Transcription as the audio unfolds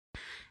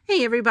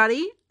Hey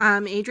everybody,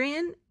 I'm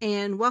Adrienne,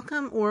 and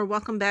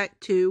welcome back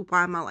to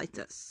Why Am I Like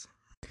This?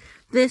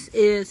 This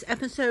is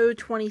episode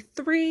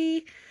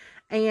 23,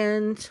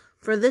 and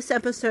for this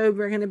episode,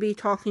 we're going to be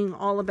talking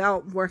all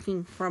about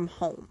working from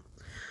home.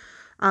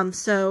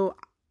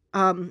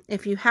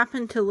 If you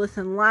happened to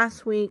listen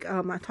last week,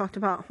 I talked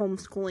about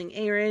homeschooling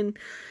Aaron,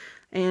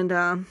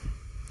 and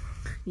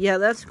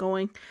that's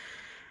going.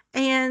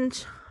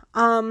 And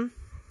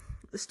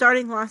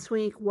starting last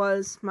week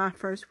was my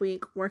first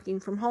week working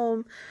from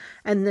home,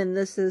 and then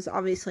this is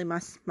obviously my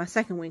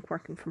second week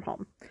working from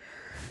home.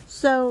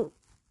 So,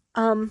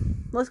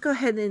 let's go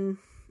ahead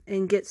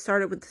and get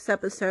started with this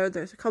episode.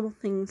 There's a couple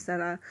things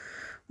that I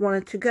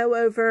wanted to go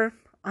over.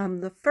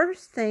 The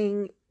first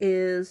thing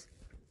is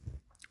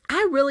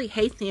I really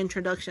hate the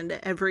introduction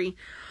to every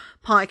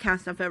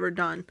podcast I've ever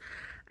done,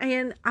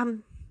 and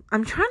I'm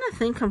trying to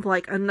think of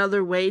like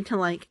another way to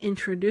like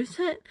introduce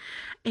it,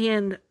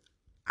 and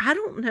I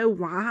don't know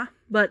why,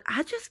 but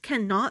I just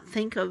cannot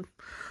think of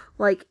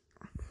like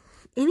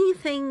any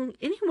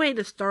way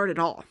to start it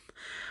off.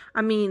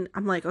 I mean,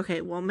 I'm like,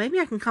 okay, well, maybe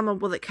I can come up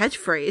with a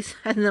catchphrase.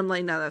 And then I'm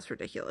like, no, that's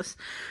ridiculous.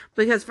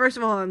 Because first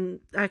of all,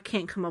 I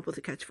can't come up with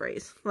a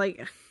catchphrase.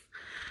 Like,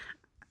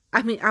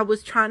 I mean, I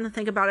was trying to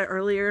think about it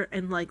earlier,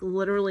 and like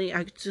literally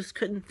I just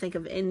couldn't think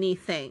of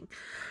anything.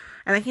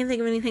 And I can't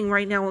think of anything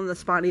right now on the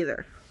spot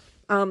either.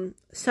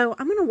 So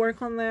I'm going to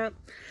work on that,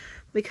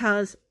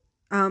 because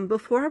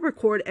before I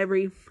record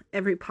every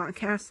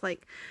podcast,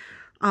 like,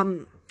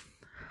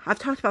 I've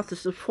talked about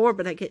this before,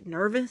 but I get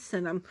nervous,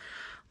 and I'm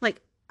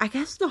like, I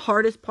guess the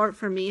hardest part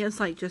for me is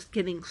like just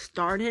getting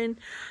started.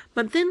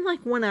 But then like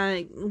when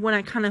I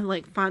kind of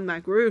like find my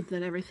groove,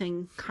 then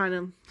everything kind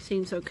of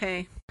seems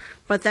okay.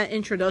 But that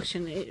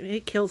introduction,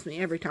 it kills me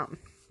every time.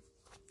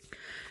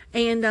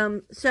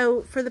 And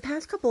so for the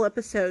past couple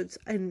episodes,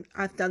 and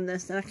I've done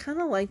this, and I kind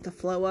of like the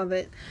flow of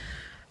it.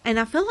 And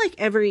I feel like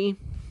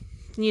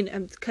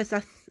because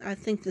I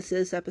think this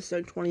is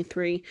episode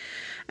 23,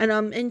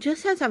 and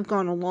just as I've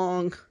gone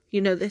along,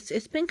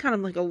 it's been kind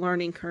of like a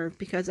learning curve,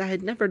 because I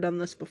had never done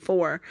this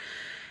before.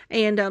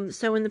 And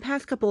so in the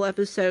past couple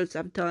episodes,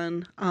 I've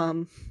done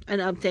an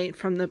update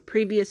from the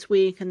previous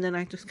week, and then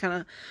I just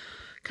kind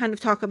of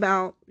talk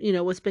about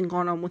what's been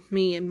going on with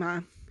me in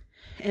my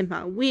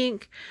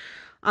week,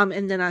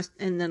 and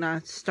then I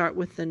start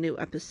with the new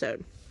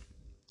episode.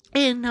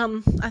 And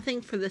I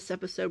think for this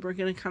episode, we're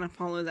going to kind of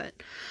follow that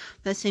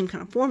same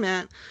kind of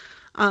format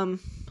a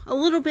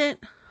little bit,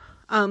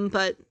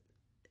 but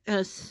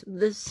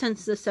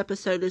since this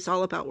episode is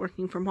all about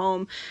working from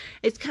home,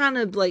 it's kind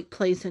of like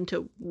plays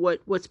into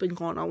what's been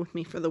going on with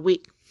me for the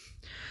week.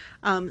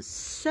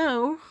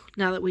 So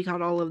now that we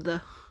got all of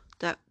that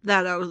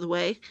out of the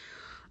way,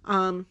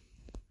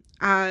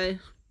 I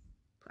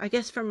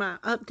guess for my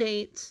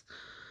updates,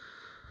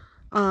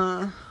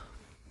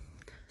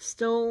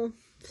 still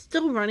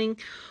running.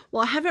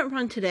 Well, I haven't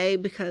run today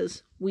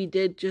because we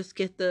did just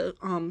get the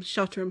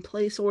shelter in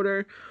place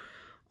order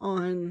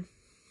on,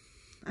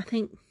 I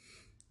think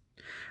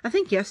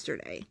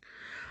yesterday.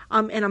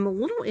 And I'm a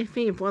little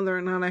iffy of whether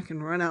or not I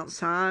can run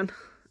outside.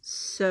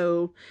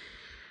 So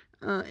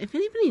if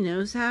anybody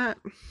knows that,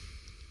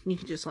 you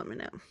can just let me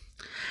know.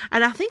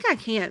 And I think I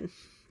can,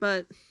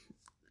 but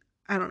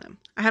I don't know.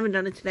 I haven't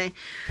done it today.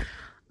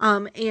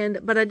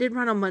 But I did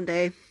run on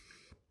Monday,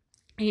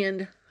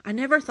 and I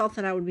never thought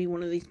that I would be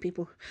one of these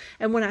people.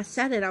 And when I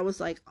said it, I was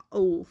like,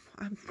 oh,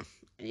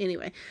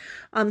 anyway.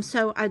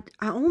 So I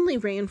only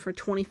ran for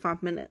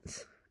 25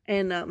 minutes.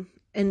 And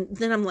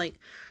then I'm like,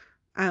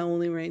 I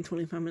only ran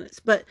 25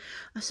 minutes. But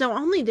so I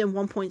only did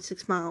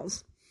 1.6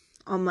 miles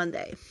on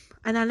Monday.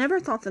 And I never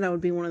thought that I would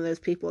be one of those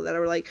people that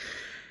are like,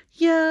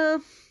 yeah,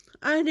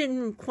 I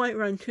didn't quite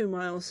run 2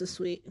 miles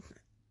this week.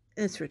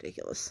 It's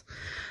ridiculous.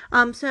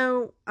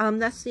 So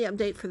that's the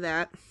update for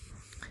that.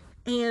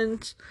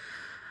 And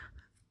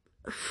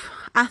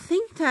I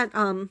think that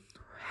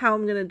how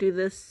I'm going to do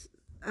this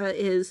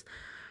is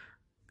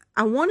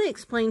I want to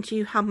explain to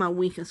you how my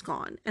week has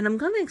gone. And I'm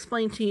going to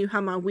explain to you how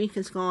my week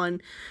has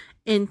gone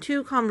in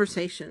 2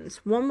 conversations.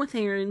 One with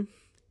Aaron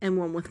and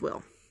one with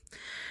Will.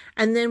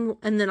 And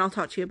then I'll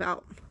talk to you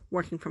about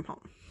working from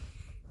home.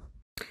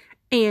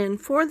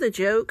 And for the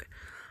joke,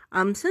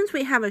 since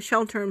we have a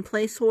shelter in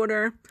place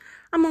order,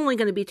 I'm only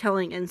going to be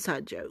telling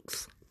inside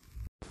jokes.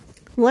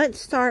 Let's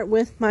start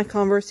with my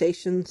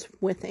conversations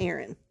with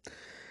Aaron.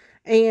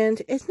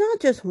 And it's not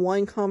just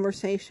one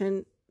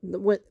conversation.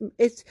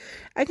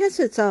 I guess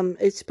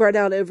it's spread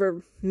out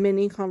over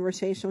many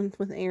conversations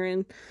with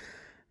Aaron.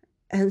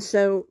 And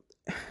so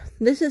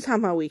this is how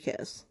my week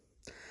is.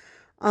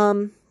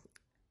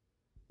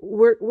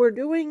 We're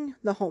doing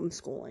the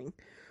homeschooling,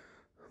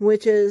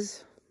 which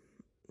is,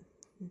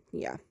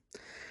 yeah.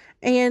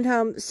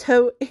 And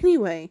so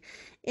anyway,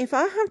 if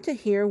I have to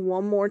hear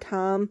one more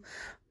time,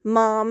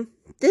 Mom,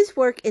 this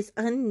work is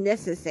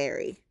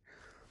unnecessary.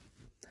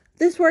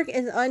 This work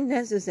is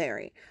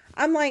unnecessary.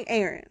 I'm like,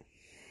 Aaron,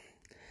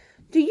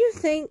 do you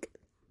think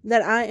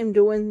that I am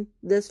doing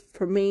this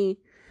for me?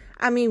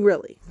 I mean,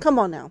 really, come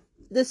on now.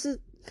 This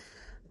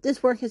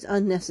work is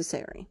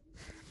unnecessary.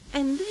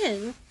 And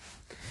then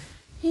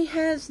he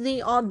has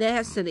the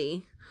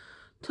audacity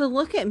to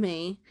look at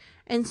me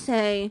and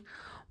say,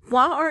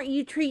 why aren't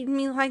you treating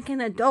me like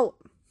an adult?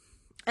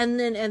 And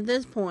then at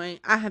this point,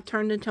 I have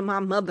turned into my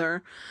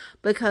mother,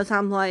 because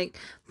I'm like,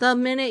 the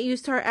minute you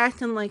start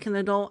acting like an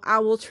adult, I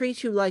will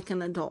treat you like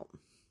an adult.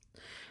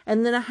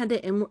 And then I had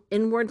to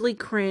inwardly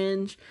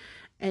cringe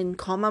and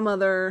call my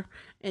mother,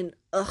 and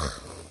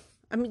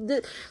I mean,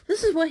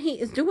 this is what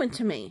he is doing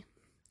to me.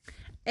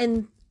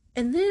 And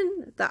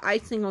then the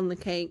icing on the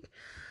cake.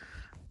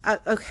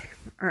 Okay,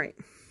 all right.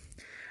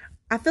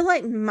 I feel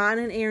like mine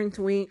and Aaron's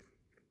week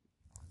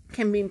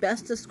can be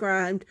best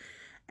described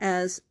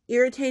as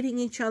irritating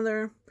each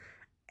other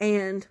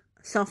and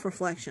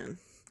self-reflection,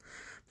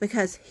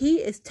 because he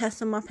is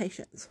testing my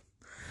patience.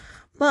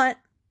 But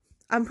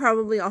I'm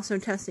probably also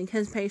testing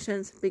his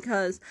patience,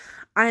 because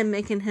I am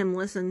making him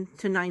listen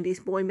to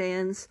 90s boy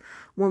bands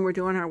when we're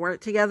doing our work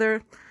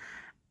together.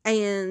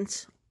 And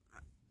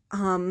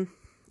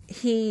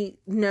he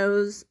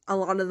knows a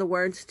lot of the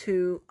words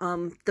to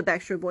the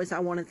Backstreet Boys' I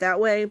Want It That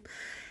Way.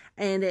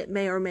 And it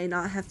may or may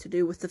not have to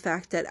do with the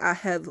fact that I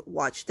have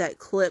watched that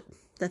clip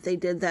that they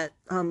did, that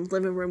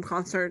living room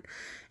concert,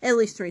 at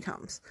least 3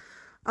 times.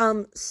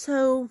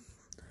 So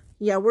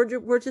yeah,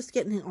 we're just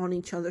getting on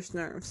each other's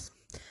nerves.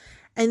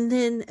 And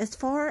then as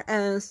far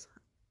as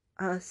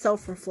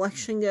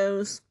self-reflection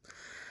goes,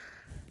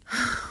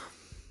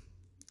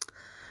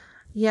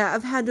 yeah,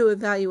 I've had to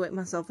evaluate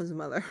myself as a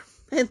mother.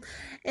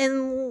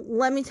 And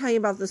let me tell you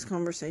about this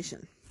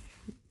conversation.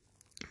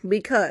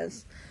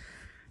 Because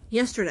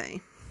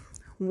yesterday,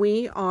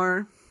 we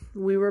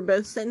were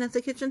both sitting at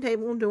the kitchen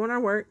table doing our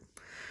work,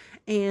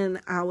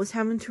 and I was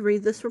having to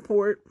read this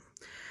report,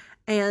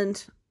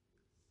 and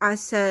I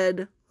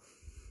said,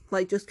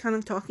 like, just kind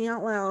of talking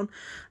out loud,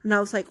 and I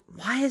was like,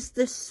 why is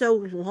this so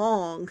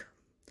long?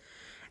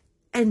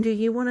 And do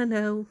you want to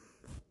know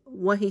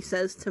what he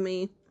says to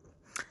me?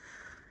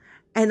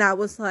 And I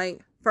was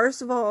like,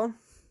 first of all,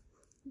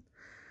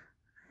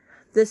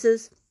 this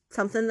is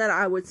something that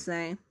I would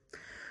say,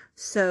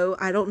 so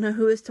I don't know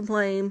who is to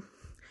blame.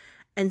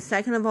 And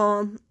second of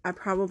all, I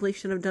probably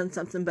should have done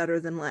something better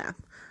than laugh.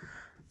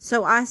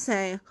 So I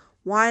say,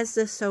 why is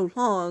this so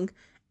long?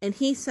 And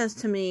he says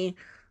to me,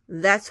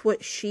 that's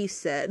what she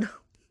said.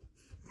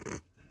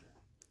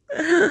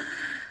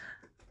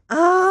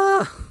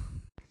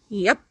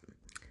 Yep,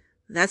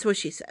 that's what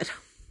she said.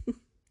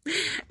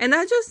 And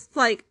I just,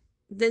 like,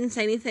 didn't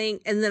say anything.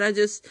 And then I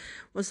just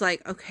was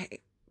like, okay,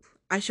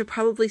 I should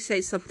probably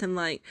say something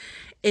like,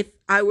 if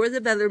I were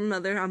the better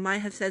mother, I might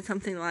have said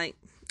something like,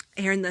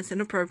 Aaron, that's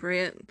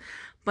inappropriate.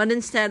 But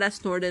instead, I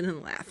snorted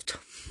and laughed.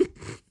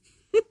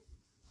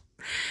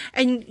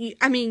 And,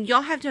 I mean,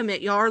 y'all have to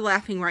admit, y'all are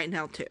laughing right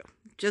now, too.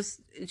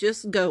 Just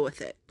go with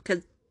it.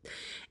 Because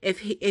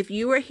if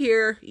you were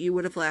here, you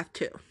would have laughed,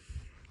 too.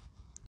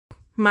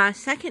 My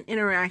second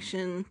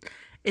interaction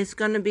is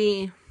going to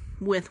be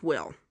with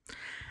Will.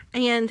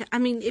 And, I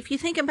mean, if you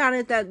think about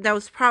it, that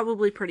was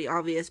probably pretty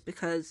obvious,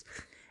 because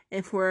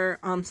if we're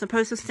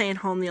supposed to stay at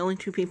home, the only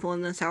 2 people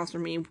in this house are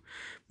me,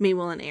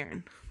 Will, and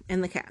Aaron.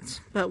 And the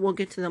cats, but we'll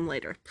get to them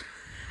later.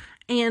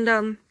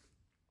 And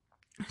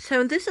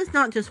so this is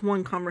not just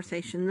one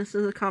conversation. This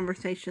is a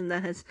conversation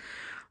that has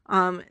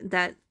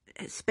that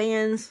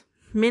spans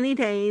many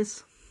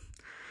days.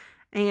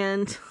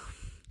 And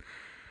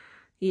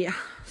yeah,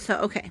 so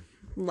okay,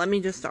 let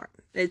me just start.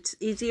 It's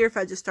easier if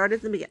I just start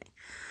at the beginning.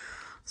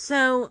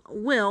 So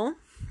Will,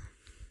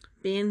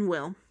 being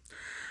Will,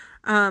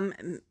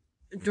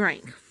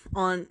 drank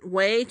on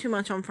way too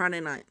much on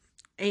Friday night.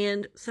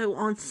 And so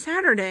on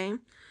Saturday,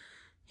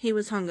 he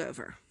was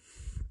hungover.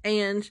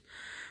 And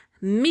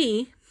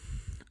me,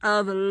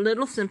 of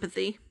little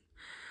sympathy,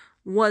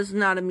 was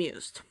not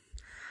amused.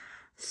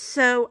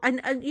 So,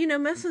 you know,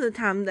 most of the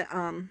time that,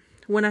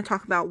 when I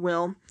talk about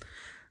Will,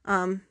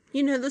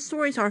 you know, the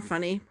stories are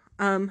funny.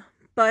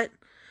 But,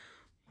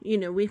 you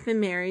know, we've been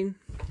married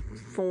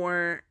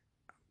for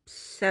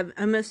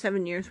almost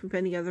 7 years. We've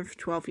been together for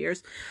 12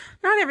 years.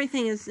 Not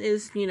everything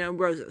is, you know,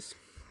 roses.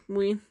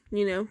 We,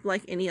 you know,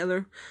 like any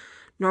other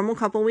normal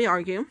couple, we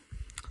argue.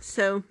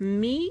 So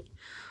me,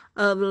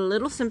 of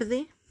little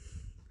sympathy,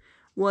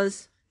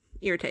 was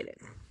irritated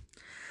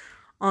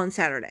on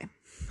Saturday.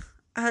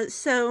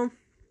 So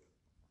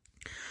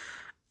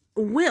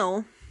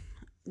Will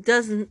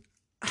doesn't,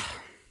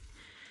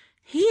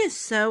 he is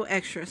so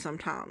extra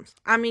sometimes.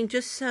 I mean,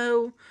 just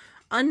so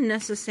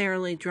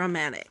unnecessarily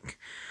dramatic.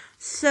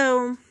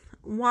 So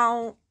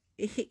while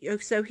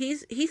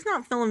he's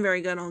not feeling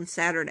very good on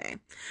Saturday,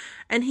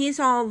 and he's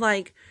all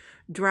like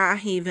dry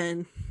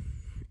heaving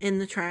in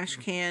the trash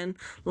can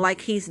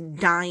like he's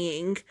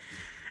dying,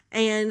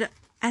 and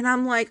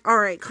I'm like, all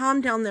right, calm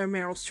down there,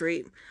 Meryl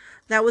Streep.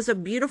 That was a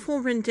beautiful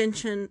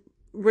rendition,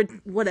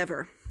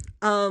 whatever,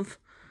 of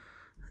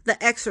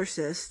The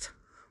Exorcist,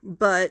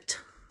 but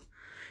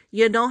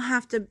you don't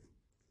have to.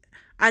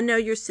 I know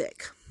you're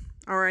sick,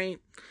 all right.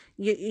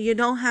 You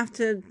don't have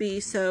to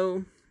be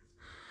so.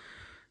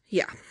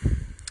 Yeah,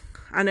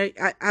 I know.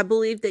 I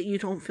believe that you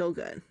don't feel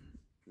good.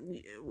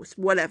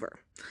 Whatever.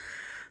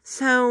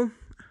 So,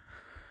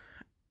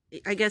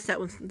 I guess that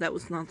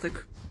was not the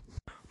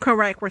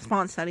correct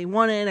response that he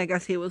wanted. I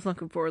guess he was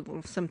looking for a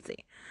little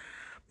sympathy.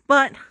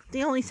 But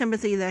the only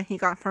sympathy that he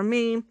got from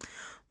me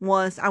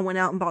was I went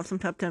out and bought some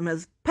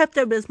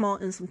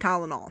Pepto-Bismol and some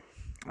Tylenol.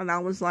 And I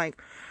was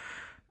like,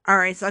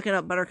 alright, suck it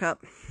up,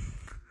 Buttercup.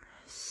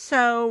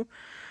 So,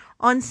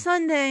 on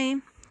Sunday,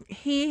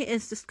 he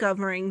is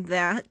discovering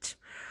that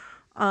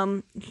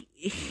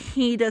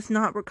he does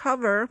not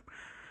recover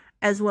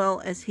as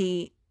well as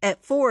he,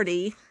 at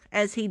 40,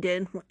 as he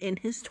did in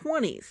his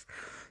 20s.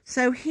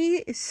 So, he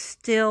is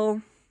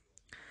still,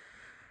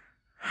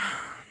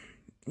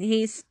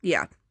 and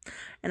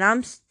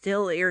I'm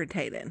still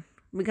irritated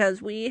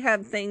because we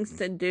have things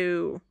to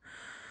do.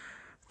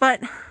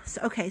 But,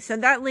 okay, so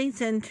that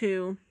leads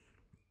into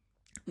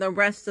the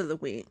rest of the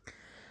week.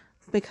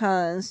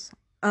 Because,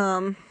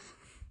 I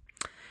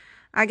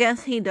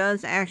guess he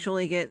does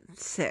actually get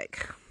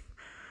sick.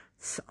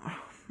 So,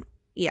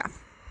 yeah.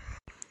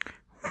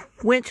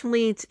 Which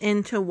leads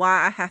into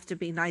why I have to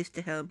be nice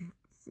to him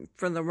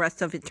for the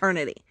rest of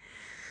eternity.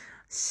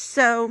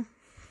 So,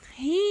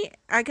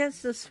 I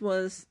guess this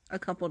was a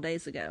couple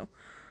days ago.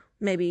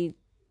 Maybe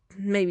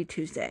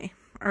Tuesday.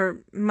 Or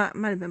might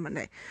have been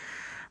Monday.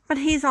 But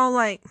he's all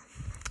like,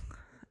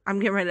 I'm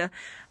getting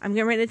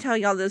ready to tell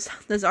y'all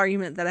this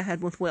argument that I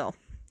had with Will.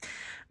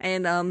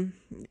 And,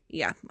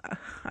 yeah.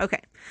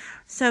 Okay.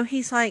 So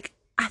he's like,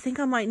 I think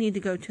I might need to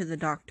go to the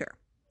doctor.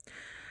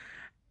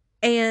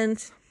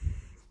 And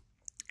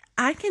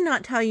I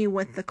cannot tell you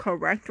what the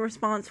correct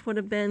response would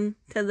have been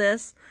to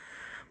this,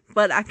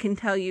 but I can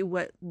tell you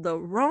what the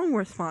wrong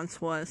response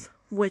was,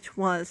 which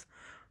was,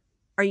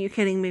 are you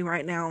kidding me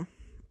right now?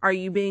 Are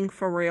you being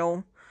for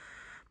real?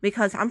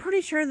 Because I'm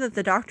pretty sure that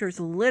the doctors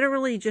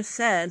literally just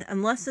said,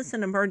 unless it's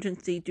an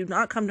emergency, do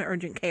not come to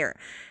urgent care.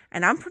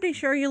 And I'm pretty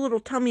sure your little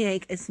tummy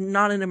ache is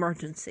not an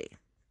emergency.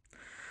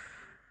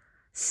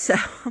 So,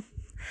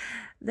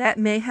 that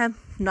may have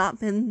not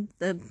been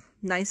the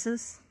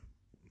nicest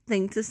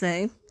thing to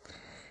say.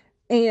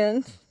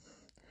 And,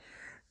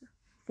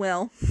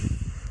 well,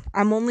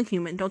 I'm only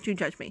human. Don't you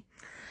judge me.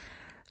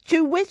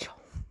 To which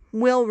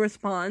Will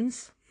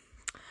responds,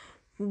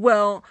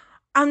 well,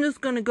 I'm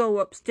just going to go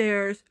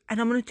upstairs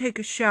and I'm going to take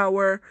a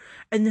shower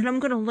and then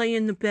I'm going to lay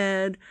in the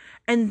bed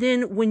and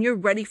then when you're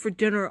ready for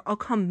dinner, I'll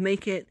come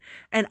make it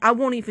and I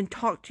won't even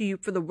talk to you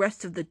for the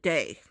rest of the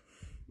day.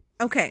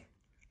 Okay.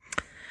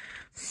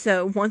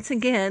 So once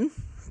again,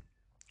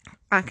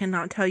 I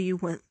cannot tell you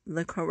what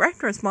the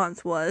correct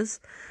response was,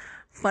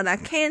 but I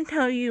can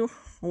tell you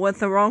what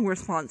the wrong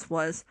response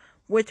was,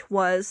 which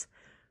was,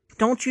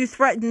 don't you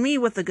threaten me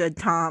with a good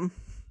time.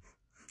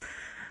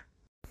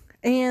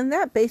 And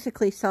that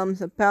basically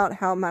sums about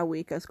how my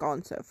week has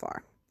gone so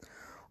far.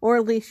 Or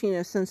at least,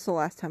 since the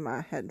last time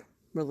I had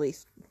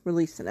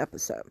released an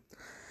episode.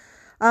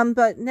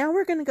 But now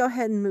we're going to go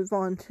ahead and move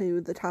on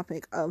to the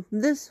topic of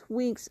this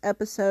week's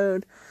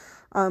episode,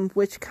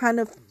 which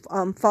kind of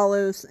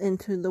follows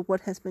into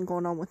what has been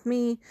going on with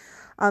me.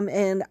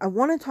 And I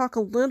want to talk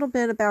a little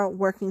bit about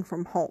working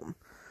from home.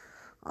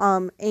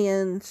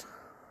 And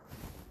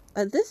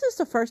this is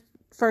the first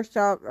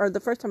job, or the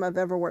first time I've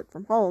ever worked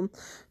from home.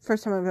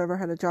 First time I've ever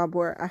had a job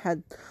where I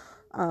had,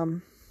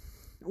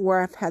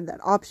 where I've had that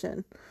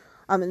option.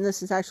 And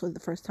this is actually the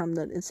first time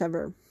that it's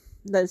ever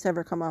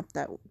come up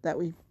that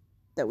we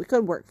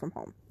could work from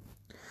home.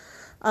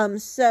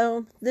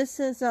 So this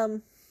is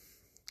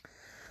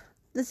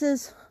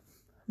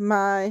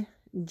my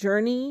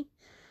journey.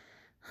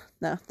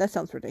 No, that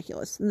sounds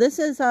ridiculous. This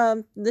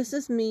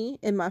is me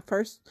in my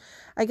first,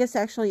 I guess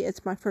actually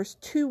it's my first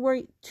 2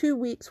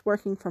 weeks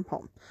working from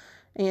home.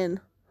 And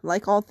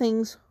like all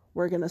things,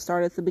 we're going to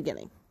start at the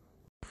beginning.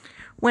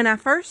 When I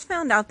first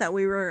found out that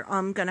we were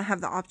going to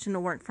have the option to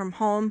work from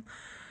home,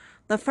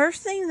 the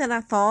first thing that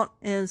I thought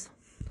is,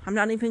 I'm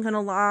not even going to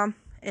lie,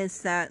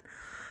 is that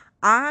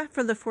I,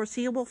 for the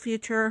foreseeable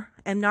future,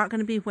 am not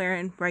going to be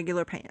wearing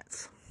regular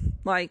pants.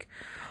 That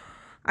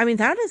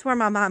is where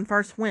my mind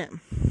first went.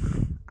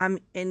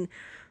 And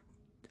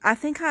I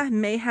think I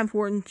may have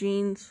worn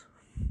jeans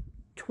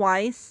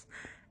twice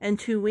in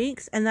 2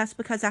 weeks, and that's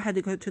because I had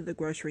to go to the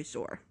grocery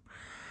store.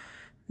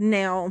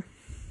 Now,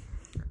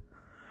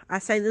 I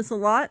say this a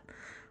lot,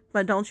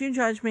 but don't you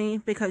judge me,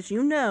 because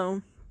you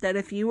know that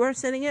if you are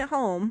sitting at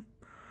home,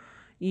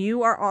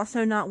 you are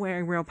also not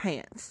wearing real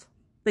pants.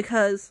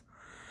 Because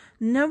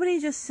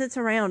nobody just sits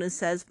around and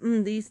says,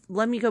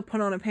 let me go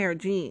put on a pair of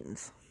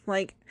jeans.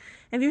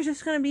 If you're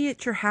just going to be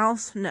at your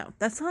house, no,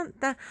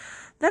 that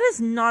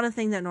is not a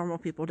thing that normal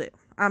people do.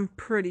 I'm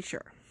pretty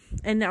sure.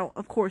 And now,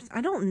 of course,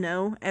 I don't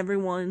know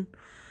everyone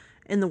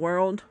in the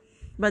world,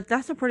 but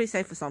that's a pretty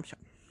safe assumption.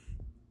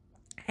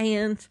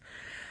 And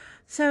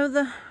so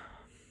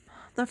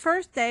the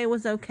first day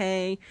was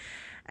okay.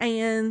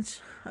 And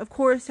of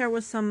course, there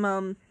was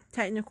some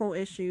technical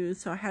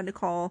issues. So I had to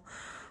call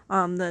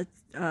the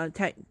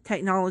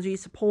technology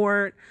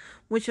support,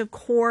 which of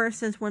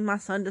course is when my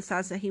son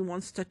decides that he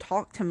wants to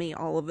talk to me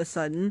all of a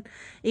sudden,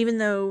 even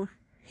though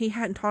he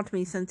hadn't talked to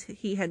me since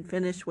he had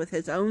finished with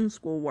his own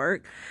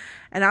schoolwork.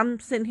 And I'm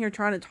sitting here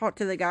trying to talk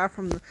to the guy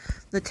from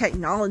the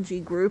technology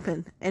group.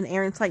 And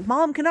Aaron's like,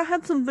 Mom, can I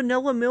have some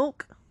vanilla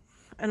milk?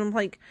 And I'm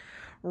like,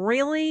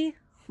 really?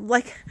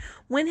 Like,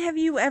 when have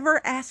you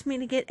ever asked me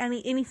to get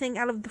anything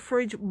out of the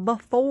fridge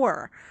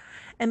before?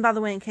 And by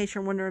the way, in case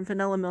you're wondering,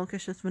 vanilla milk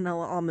is just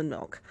vanilla almond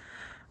milk.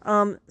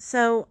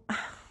 So,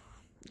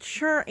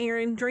 sure,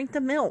 Aaron, drink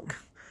the milk.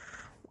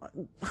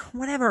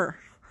 Whatever.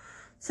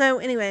 So,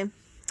 anyway,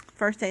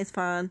 first day is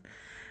fine.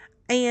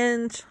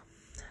 And,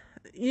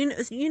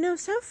 you know,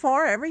 so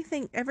far,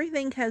 everything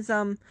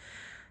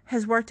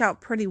has worked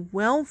out pretty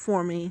well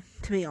for me,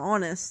 to be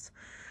honest.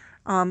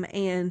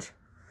 And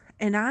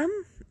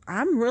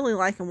I'm really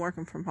liking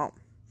working from home.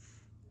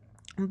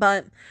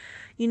 But,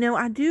 you know,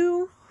 I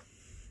do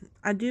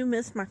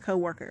miss my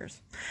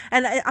coworkers.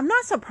 And I'm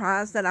not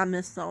surprised that I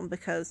miss them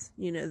because,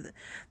 you know,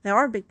 they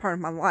are a big part of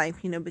my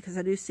life, you know, because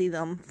I do see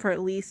them for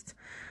at least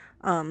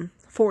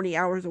 40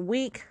 hours a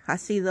week. I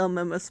see them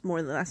almost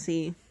more than I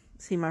see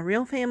my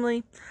real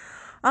family.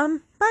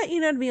 But,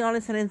 you know, to be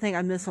honest, I didn't think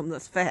I'd miss them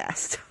this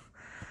fast.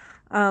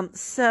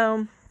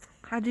 So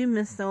I do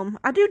miss them.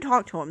 I do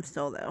talk to them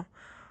still, though.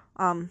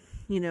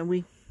 You know,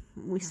 we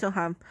still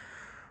have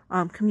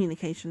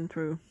communication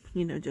through,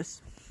 you know,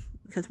 just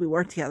because we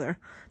work together,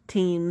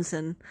 Teams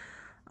and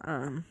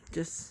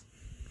just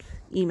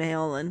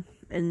email and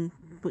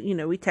you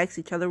know, we text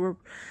each other. We're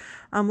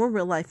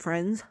real life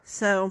friends.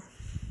 So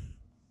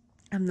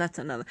that's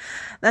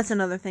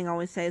another thing I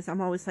always say is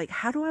I'm always like,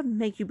 how do I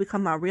make you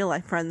become my real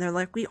life friend? They're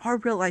like, we are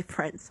real life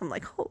friends. I'm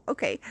like, oh,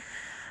 okay.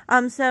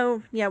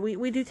 So yeah,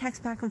 we do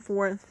text back and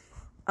forth.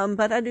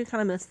 But I do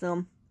kind of miss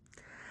them.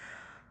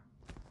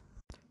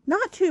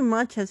 Not too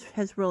much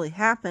has really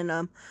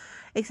happened.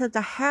 Except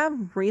I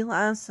have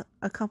realized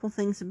a couple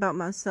things about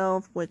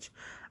myself, which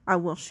I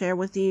will share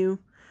with you.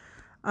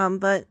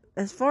 But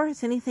as far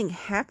as anything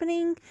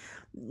happening,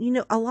 you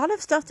know, a lot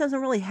of stuff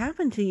doesn't really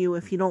happen to you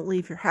if you don't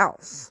leave your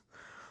house.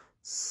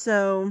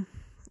 So,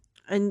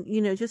 and, you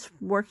know, just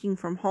working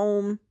from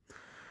home,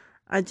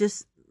 I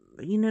just,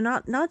 you know,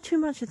 not too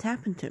much has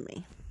happened to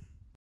me.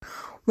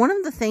 One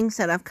of the things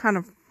that I've kind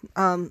of,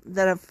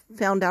 that I've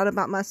found out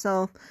about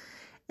myself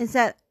is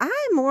that I'm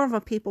more of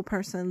a people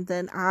person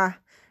than I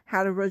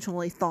had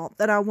originally thought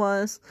that I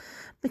was,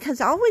 because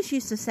I always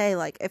used to say,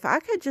 like, if I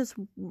could just,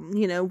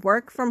 you know,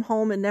 work from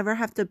home and never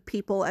have to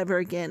people ever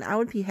again, I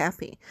would be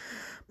happy.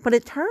 But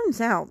it turns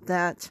out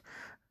that,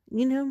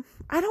 you know,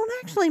 I don't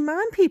actually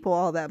mind people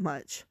all that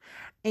much.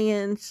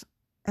 And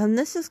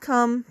this has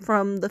come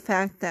from the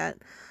fact that,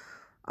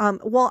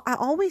 well, I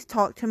always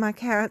talk to my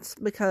cats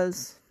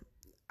because,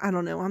 I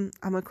don't know,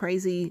 I'm a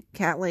crazy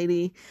cat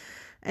lady.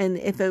 And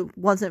if it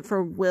wasn't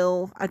for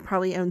Will, I'd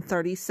probably own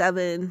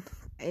 37.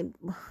 And,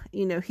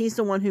 you know, he's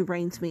the one who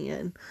reins me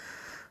in.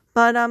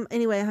 But,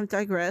 anyway, I've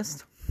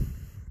digressed.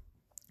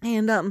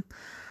 And,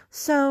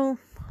 so,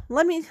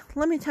 let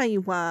me tell you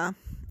why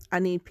I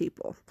need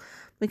people.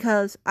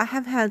 Because I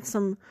have had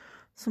some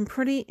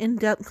pretty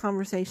in-depth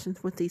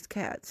conversations with these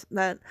cats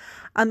that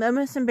I'm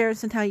almost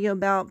embarrassed to tell you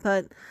about,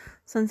 but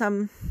since I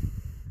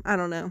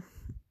don't know,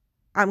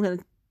 I'm going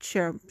to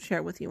share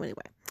it with you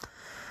anyway.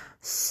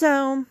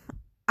 So,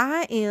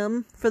 I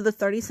am, for the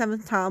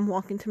 37th time,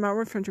 walking to my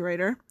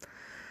refrigerator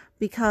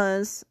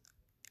because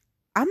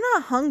I'm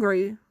not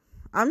hungry.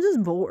 I'm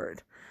just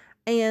bored.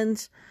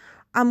 And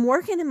I'm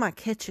working in my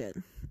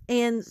kitchen.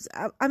 And,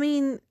 I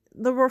mean,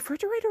 the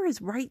refrigerator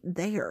is right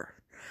there.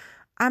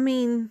 I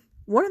mean,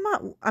 what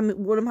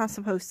am I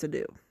supposed to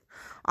do?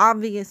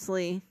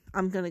 Obviously,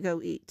 I'm going to go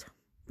eat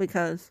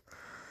because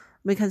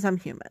I'm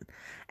human.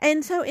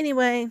 And so,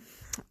 anyway,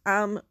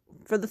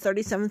 for the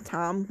 37th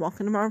time,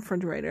 walking to my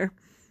refrigerator.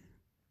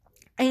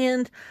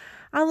 And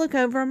I look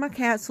over and my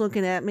cat's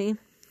looking at me.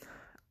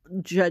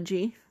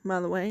 Judgy,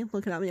 by the way.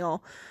 Looking at me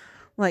all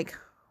like,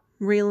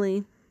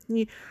 really?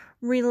 You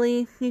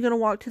gonna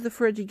walk to the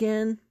fridge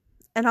again?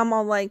 And I'm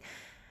all like,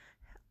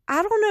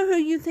 I don't know who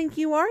you think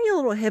you are, you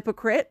little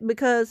hypocrite.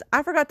 Because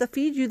I forgot to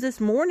feed you this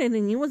morning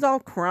and you was all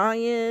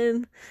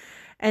crying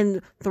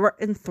and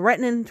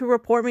threatening to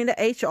report me to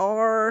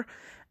HR.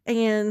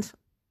 And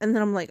then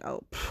I'm like,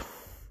 oh,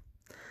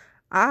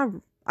 I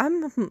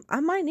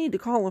might need to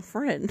call a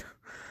friend.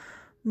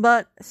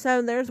 But,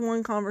 so there's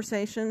one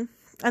conversation.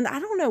 And I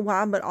don't know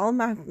why, but all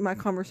of my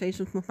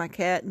conversations with my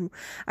cat, and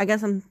I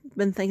guess I've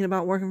been thinking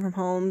about working from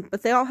home,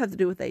 but they all have to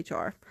do with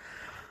HR.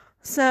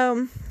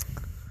 So,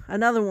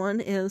 another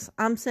one is,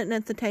 I'm sitting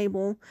at the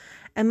table,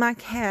 and my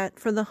cat,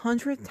 for the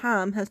 100th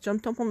time, has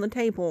jumped up on the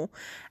table,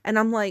 and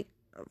I'm like,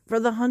 for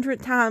the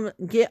 100th time,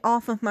 get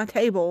off of my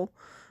table,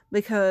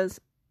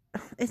 because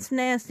it's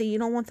nasty, you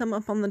don't want them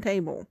up on the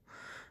table.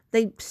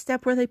 They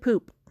step where they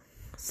poop.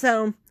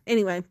 So,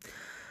 anyway,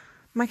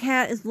 my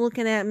cat is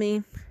looking at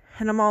me,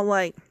 and I'm all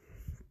like,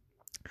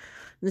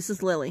 this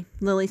is Lily.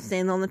 Lily's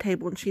standing on the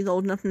table, and she's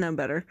old enough to know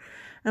better.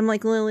 And I'm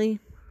like, Lily,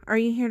 are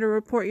you here to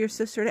report your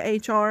sister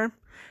to HR?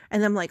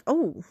 And I'm like,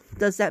 oh,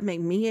 does that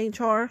make me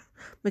HR?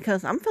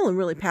 Because I'm feeling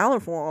really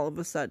powerful all of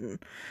a sudden.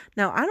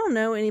 Now, I don't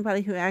know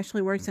anybody who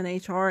actually works in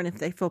HR and if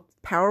they feel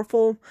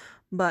powerful,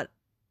 but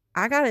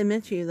I gotta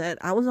admit to you that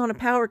I was on a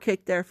power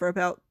kick there for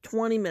about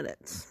 20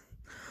 minutes.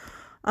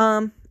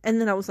 And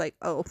then I was like,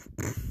 oh,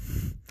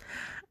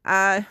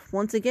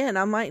 once again,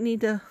 I might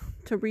need to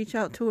reach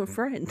out to a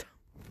friend.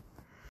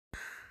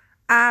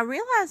 I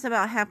realized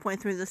about halfway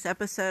through this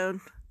episode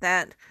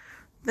that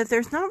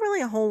there's not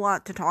really a whole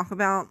lot to talk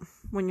about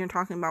when you're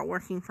talking about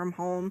working from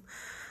home,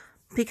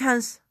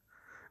 because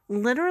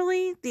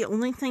literally the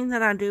only thing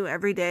that I do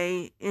every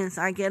day is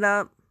I get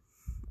up,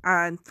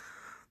 I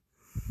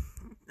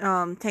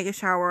take a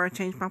shower, I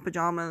change my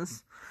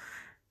pajamas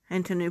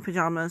into new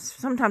pajamas.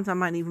 Sometimes I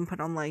might even put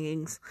on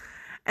leggings.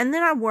 And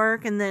then I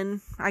work, and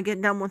then I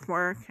get done with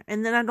work,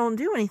 and then I don't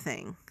do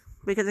anything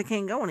because I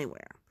can't go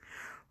anywhere.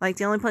 Like,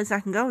 the only place I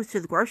can go is to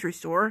the grocery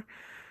store,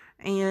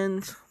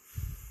 and,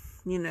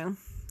 you know,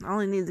 I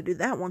only need to do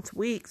that once a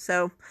week.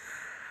 So,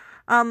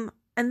 and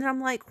then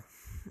I'm like,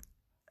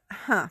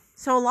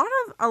 So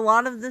a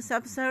lot of this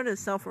episode is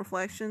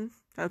self-reflection.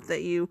 Hope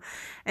that you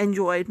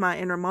enjoyed my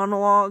inner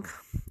monologue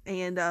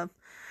and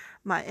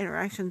my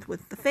interactions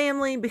with the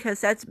family,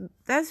 because that's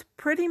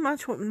pretty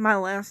much what my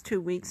last 2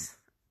 weeks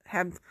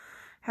have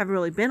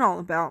really been all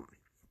about.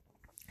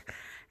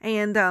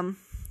 And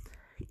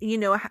you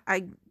know,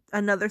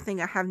 another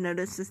thing I have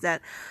noticed is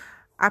that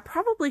I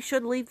probably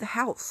should leave the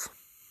house.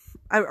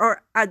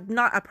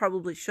 I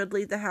probably should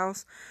leave the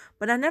house,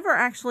 but I never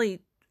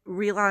actually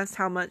realized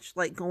how much,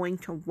 like, going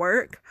to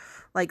work,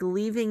 like,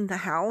 leaving the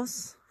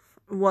house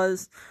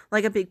was,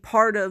 like, a big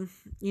part of,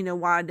 you know,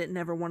 why I didn't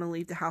ever want to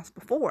leave the house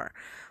before.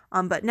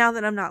 But now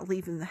that I'm not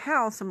leaving the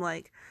house, I'm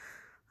like,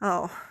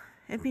 oh,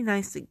 it'd be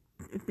nice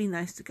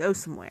to go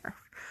somewhere.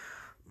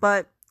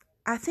 But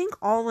I think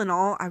all in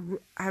all,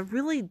 I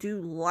really do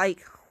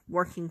like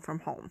working from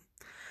home.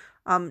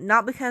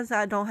 Not because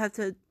I don't have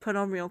to put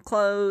on real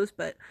clothes,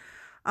 but,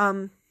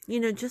 you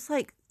know, just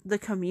like the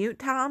commute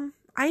time,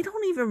 I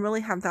don't even really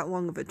have that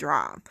long of a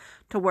drive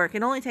to work.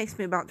 It only takes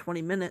me about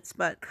 20 minutes,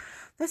 but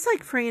that's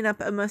like freeing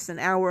up almost an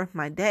hour of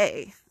my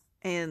day.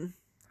 And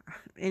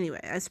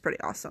anyway, it's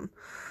pretty awesome.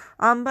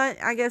 But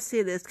I guess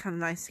it is kind of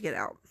nice to get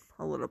out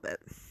a little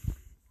bit.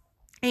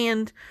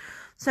 And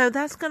so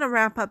that's going to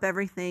wrap up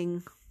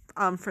everything,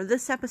 for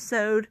this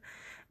episode.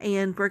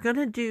 And we're going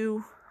to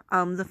do,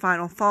 the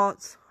final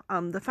thoughts.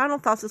 The final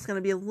thoughts is going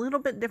to be a little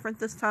bit different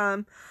this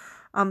time,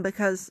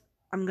 because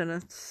I'm going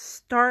to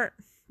start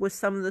with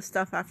some of the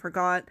stuff I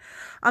forgot.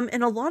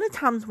 And a lot of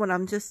times when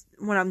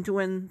I'm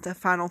doing the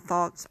final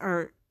thoughts,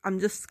 or I'm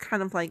just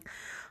kind of like,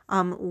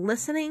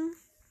 listening,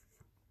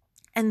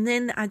 and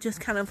then I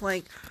just kind of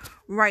like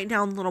write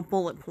down little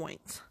bullet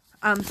points.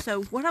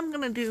 So what I'm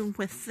going to do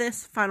with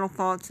this final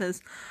thoughts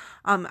is,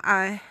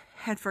 I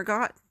had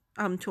forgot,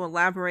 to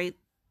elaborate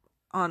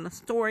on a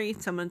story,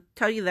 so I'm going to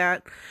tell you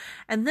that,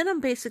 and then I'm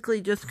basically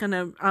just going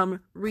to,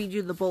 read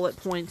you the bullet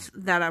points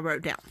that I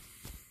wrote down.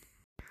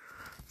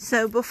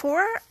 So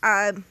before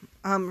I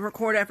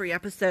record every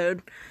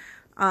episode,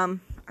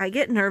 I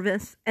get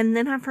nervous, and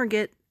then I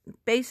forget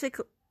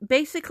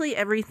basically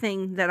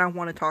everything that I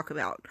want to talk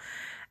about.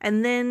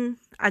 And then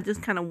I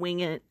just kind of wing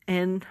it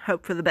and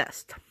hope for the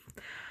best.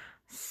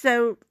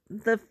 So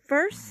the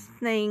first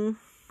thing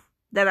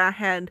that I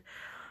had,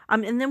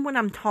 and then when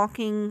I'm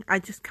talking, I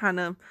just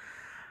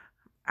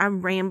I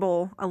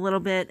ramble a little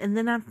bit, and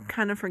then I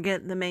kind of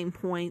forget the main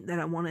point that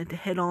I wanted to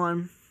hit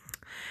on.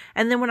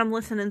 And then when I'm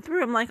listening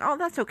through, I'm like, oh,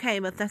 that's okay,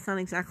 but that's not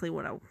exactly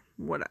where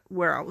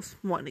I was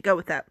wanting to go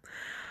with that.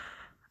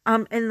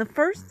 And the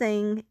first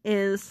thing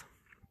is,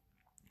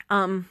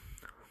 when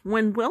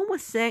Will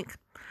was sick,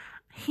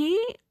 he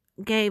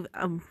gave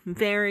a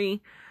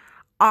very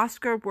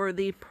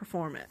Oscar-worthy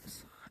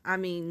performance. I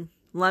mean,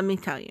 let me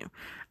tell you,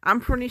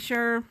 I'm pretty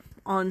sure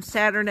on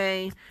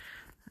Saturday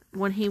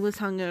when he was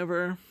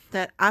hungover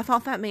that I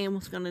thought that man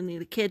was going to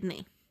need a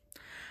kidney.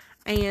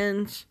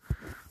 And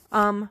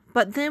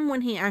but then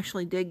when he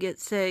actually did get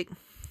sick,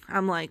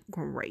 I'm like,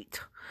 great.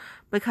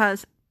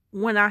 Because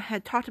when I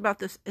had talked about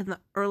this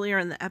earlier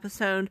in the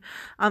episode,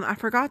 I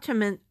forgot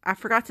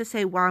to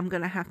say why I'm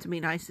going to have to be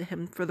nice to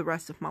him for the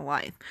rest of my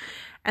life.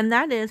 And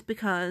that is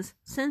because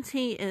since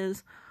he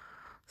is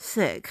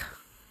sick,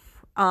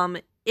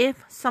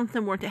 if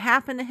something were to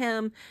happen to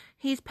him,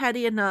 he's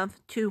petty enough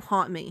to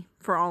haunt me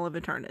for all of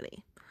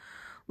eternity.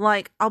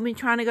 Like, I'll be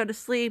trying to go to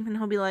sleep, and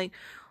he'll be like,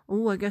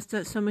 oh, I guess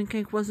that stomach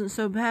cake wasn't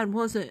so bad,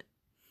 was it?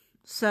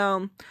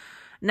 So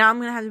now I'm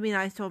going to have to be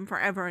nice to him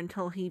forever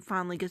until he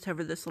finally gets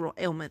over this little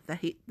ailment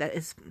that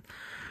is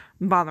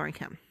bothering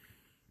him.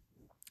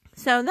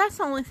 So that's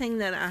the only thing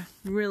that I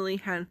really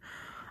had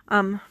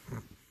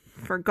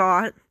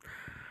forgot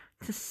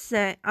to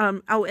say.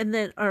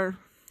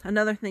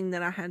 Another thing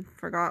that I had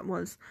forgot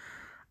was,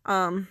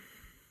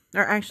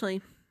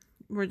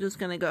 we're just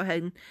going to go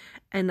ahead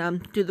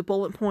and do the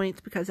bullet points,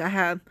 because I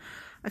have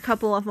a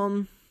couple of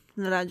them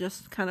that I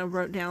just kind of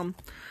wrote down.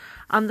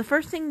 The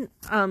first thing,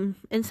 and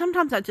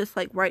sometimes I just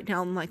like write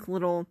down like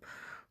little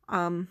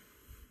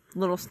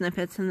little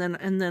snippets, and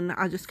then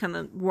I just kind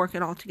of work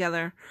it all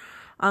together.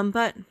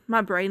 But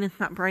my brain is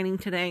not braining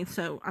today,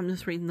 so I'm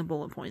just reading the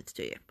bullet points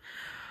to you.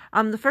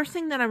 The first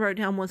thing that I wrote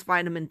down was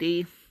vitamin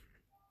D,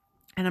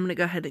 and I'm going to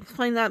go ahead and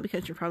explain that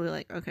because you're probably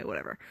like, okay,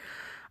 whatever.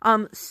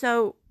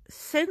 So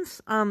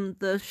since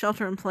the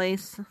shelter in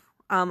place,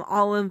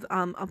 all of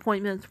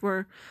appointments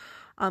were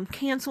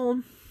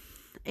canceled,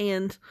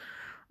 and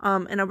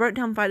I wrote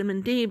down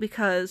vitamin D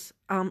because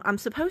I'm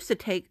supposed to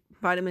take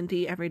vitamin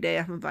D every day.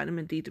 I have a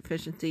vitamin D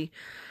deficiency.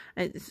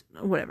 It's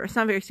whatever. It's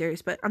not very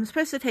serious, but I'm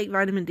supposed to take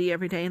vitamin D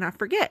every day, and I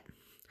forget.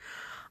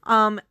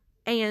 So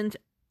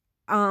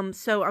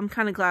I'm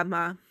kind of glad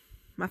my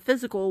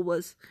physical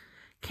was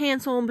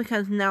canceled,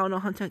 because now I know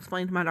how to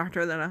explain to my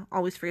doctor that I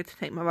always forget to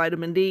take my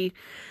vitamin D,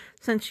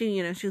 since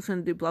she was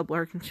going to do blood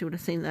work and she would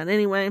have seen that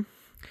anyway.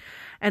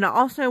 And I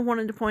also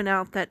wanted to point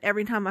out that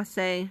every time I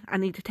say I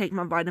need to take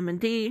my vitamin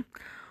D,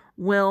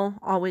 Will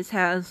always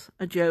has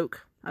a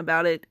joke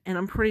about it, and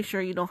I'm pretty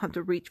sure you don't have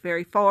to reach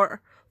very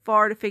far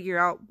to figure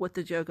out what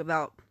the joke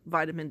about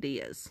vitamin D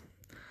is.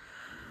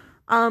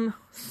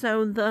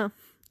 So the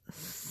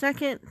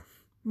second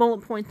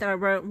bullet point that I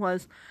wrote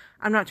was,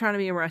 I'm not trying to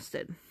be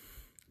arrested.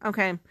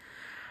 Okay,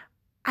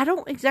 I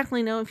don't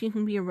exactly know if you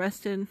can be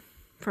arrested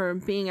for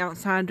being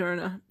outside during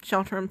a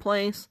shelter in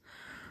place,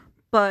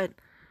 but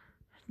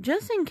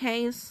just in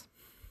case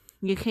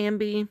you can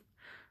be,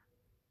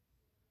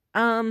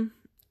 I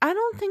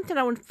don't think that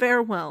I would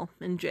fare well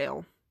in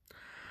jail.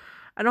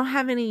 I don't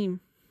have any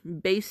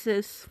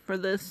basis for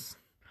this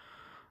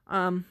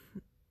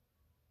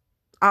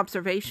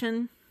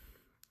observation.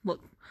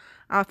 Look,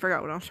 I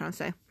forgot what I was trying to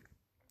say.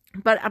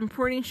 But I'm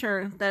pretty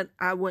sure that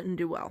I wouldn't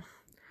do well.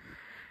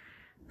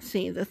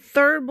 See, the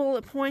third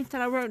bullet point that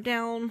I wrote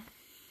down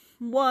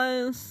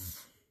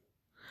was,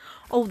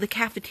 the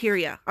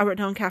cafeteria. I wrote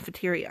down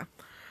cafeteria,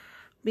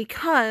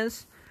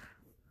 because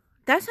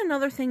that's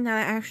another thing that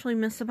I actually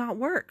miss about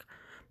work,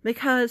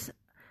 because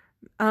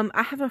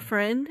I have a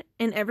friend,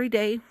 and every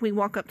day we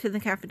walk up to the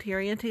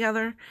cafeteria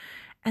together,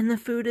 and the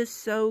food is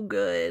so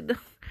good.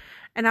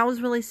 And I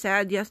was really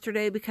sad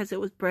yesterday because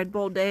it was bread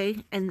bowl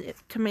day and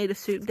tomato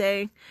soup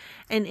day,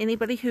 and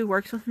anybody who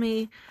works with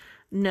me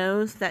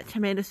knows that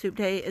tomato soup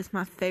day is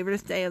my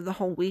favorite day of the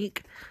whole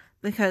week,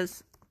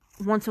 because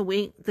once a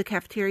week the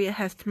cafeteria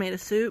has tomato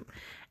soup,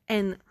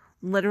 and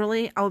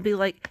literally I would be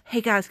like,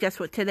 hey guys, guess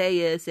what today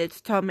is? It's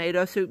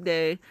tomato soup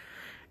day.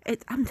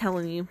 I'm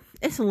telling you,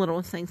 it's the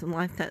littlest things in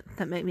life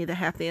that make me the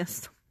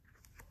happiest.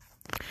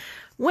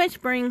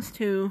 Which brings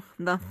to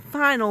the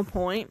final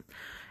point,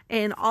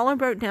 and all I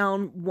wrote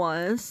down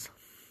was,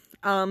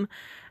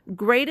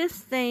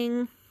 greatest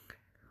thing,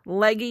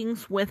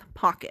 leggings with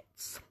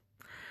pockets.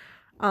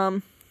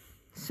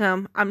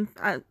 So I'm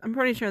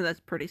pretty sure that's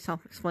pretty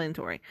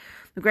self-explanatory.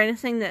 The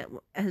greatest thing that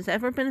has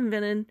ever been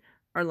invented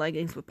are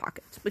leggings with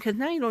pockets, because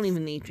now you don't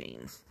even need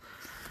jeans.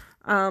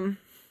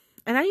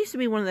 And I used to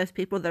be one of those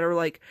people that are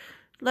like,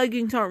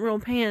 leggings aren't real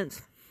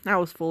pants. I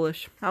was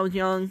foolish. I was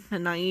young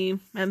and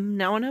naive, and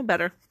now I know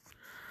better.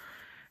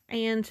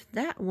 And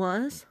that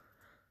was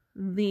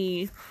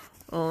the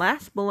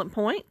last bullet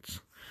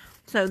point.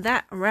 So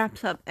that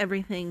wraps up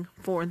everything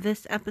for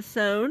this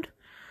episode.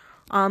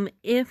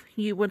 If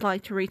you would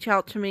like to reach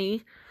out to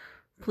me,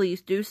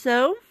 please do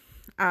so.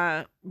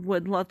 I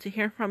would love to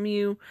hear from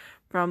you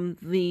from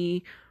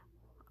the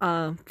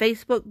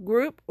Facebook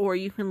group, or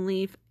you can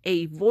leave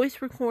a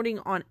voice recording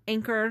on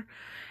Anchor.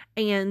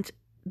 And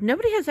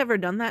nobody has ever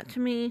done that to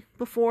me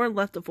before,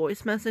 left a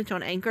voice message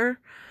on Anchor.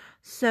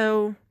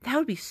 So that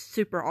would be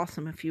super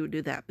awesome if you would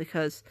do that,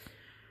 because,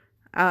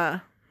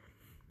 well,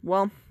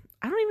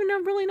 I don't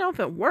even really know if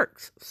it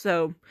works.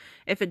 So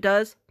if it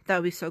does, that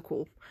would be so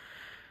cool.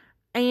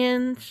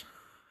 And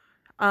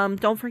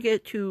don't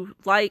forget to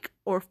like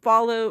or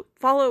follow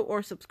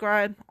or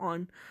subscribe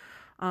on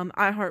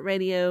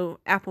iHeartRadio,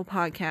 Apple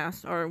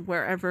Podcasts, or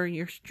wherever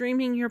you're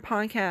streaming your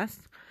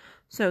podcasts,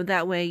 so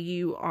that way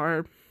you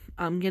are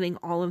getting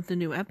all of the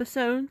new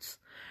episodes.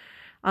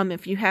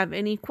 If you have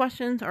any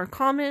questions or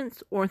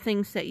comments or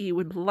things that you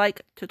would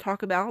like to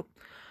talk about,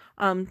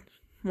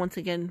 once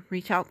again,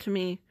 reach out to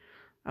me.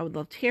 I would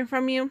love to hear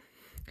from you.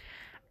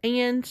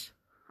 And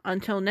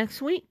until next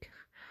week,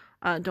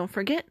 don't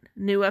forget,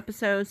 new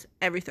episodes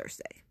every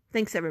Thursday.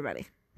 Thanks, everybody.